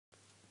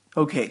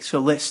Okay, so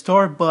let's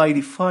start by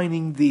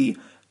defining the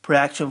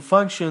production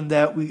function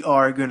that we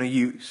are going to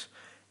use.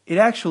 It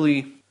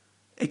actually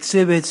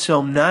exhibits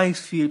some nice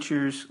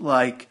features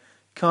like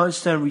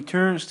constant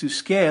returns to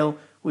scale,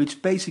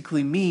 which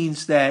basically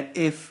means that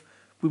if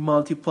we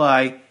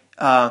multiply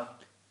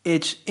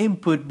each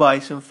input by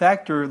some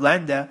factor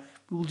lambda,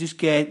 we will just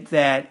get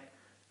that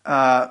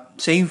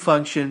same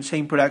function,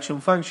 same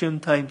production function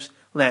times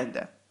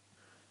lambda.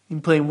 In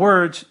plain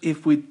words,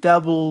 if we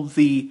double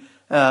the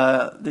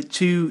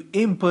two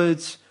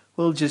inputs,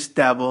 we'll just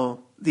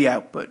double the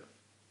output.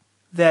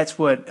 That's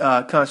what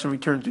constant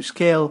return to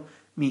scale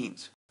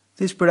means.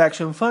 This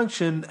production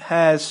function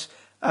has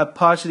a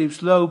positive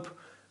slope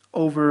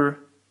over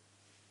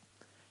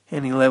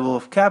any level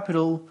of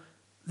capital,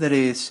 that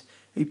is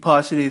a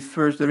positive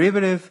first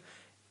derivative,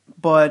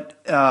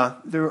 but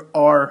there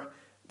are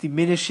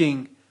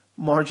diminishing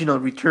marginal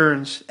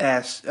returns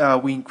as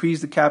we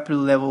increase the capital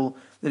level,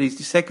 that is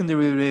the second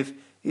derivative,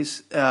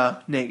 is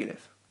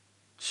negative.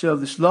 So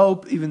the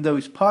slope, even though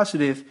it's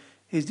positive,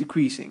 is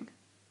decreasing.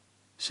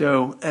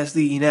 So as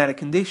the inadequate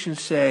conditions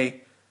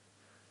say,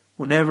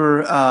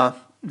 whenever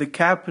the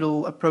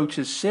capital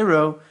approaches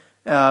zero,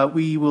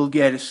 we will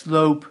get a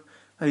slope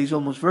that is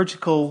almost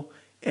vertical,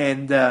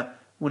 and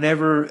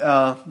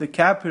whenever the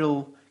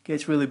capital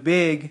gets really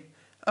big,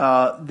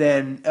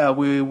 then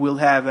we will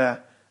have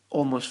a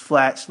almost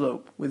flat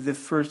slope, with the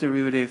first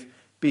derivative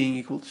being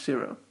equal to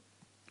zero,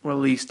 or at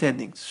least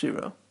tending to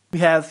zero. We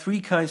have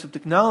three kinds of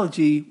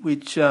technology,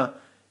 which we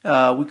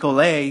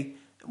call A.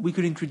 We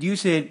could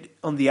introduce it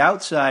on the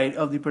outside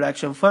of the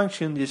production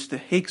function, just the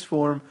Higgs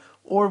form,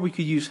 or we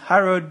could use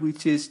Harrod,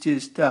 which is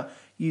just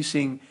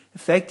using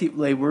effective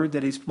labor,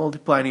 that is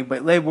multiplying it by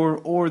labor,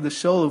 or the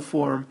Solow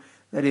form,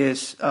 that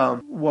is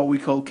what we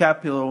call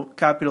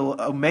capital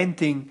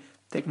augmenting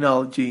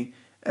technology,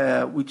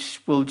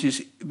 which will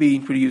just be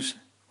introduced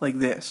like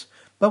this.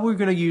 But we're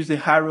going to use the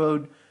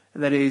Harrod,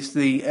 that is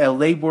the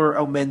labor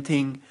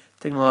augmenting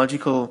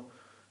technological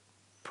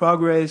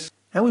progress,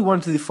 and we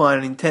want to define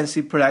an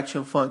intensive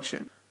production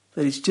function.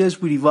 That is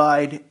just we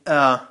divide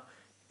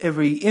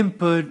every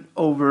input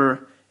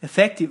over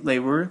effective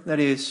labor, that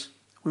is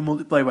we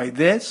multiply by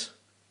this,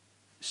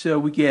 so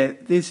we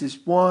get this is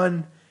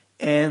 1,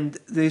 and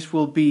this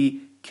will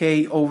be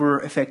K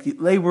over effective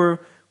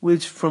labor,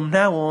 which from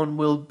now on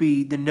will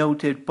be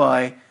denoted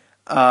by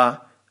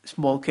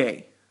small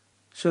k.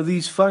 So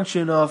this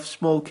function of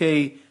small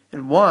k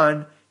and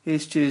 1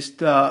 is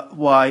just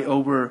y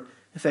over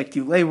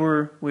effective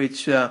labor,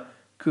 which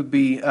could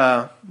be,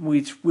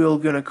 which we're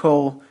going to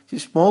call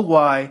just small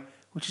y,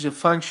 which is a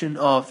function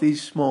of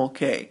this small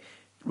k.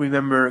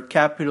 Remember,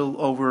 capital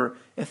over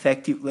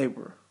effective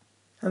labor.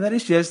 And that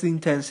is just the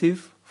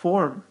intensive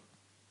form,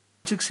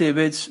 which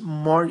exhibits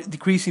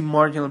decreasing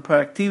marginal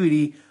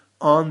productivity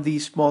on the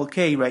small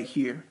k right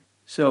here.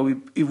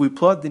 So if we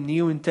plot the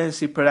new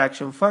intensive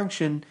production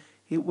function,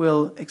 it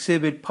will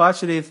exhibit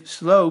positive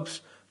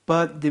slopes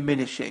but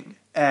diminishing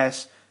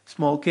as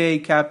small k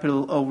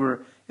capital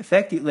over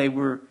effective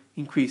labor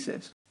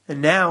increases.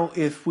 And now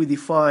if we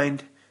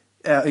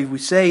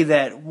say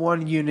that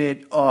 1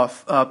 unit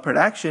of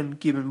production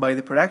given by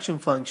the production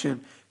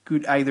function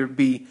could either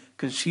be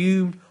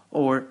consumed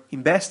or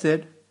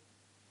invested,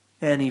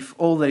 and if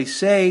all that is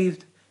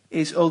saved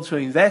is also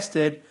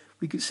invested,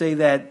 we could say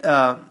that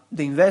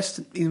the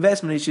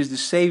investment is just the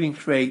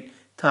savings rate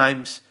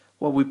times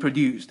what we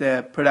produce,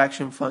 the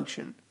production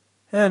function.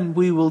 And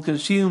we will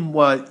consume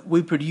what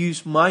we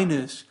produce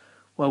minus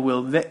what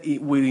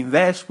we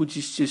invest, which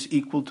is just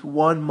equal to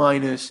 1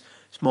 minus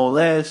small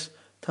s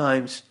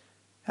times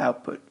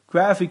output.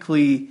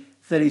 Graphically,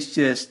 that is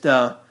just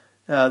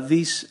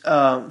this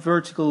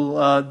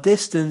vertical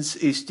distance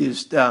is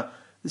just the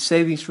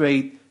savings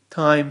rate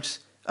times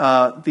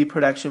the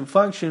production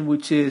function,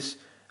 which is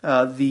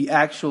the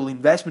actual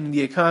investment in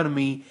the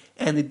economy,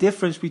 and the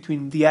difference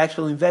between the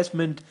actual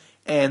investment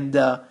and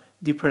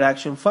the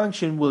production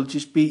function will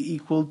just be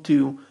equal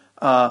to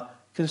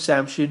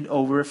consumption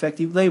over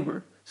effective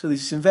labor. So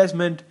this is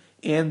investment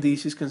and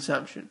this is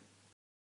consumption.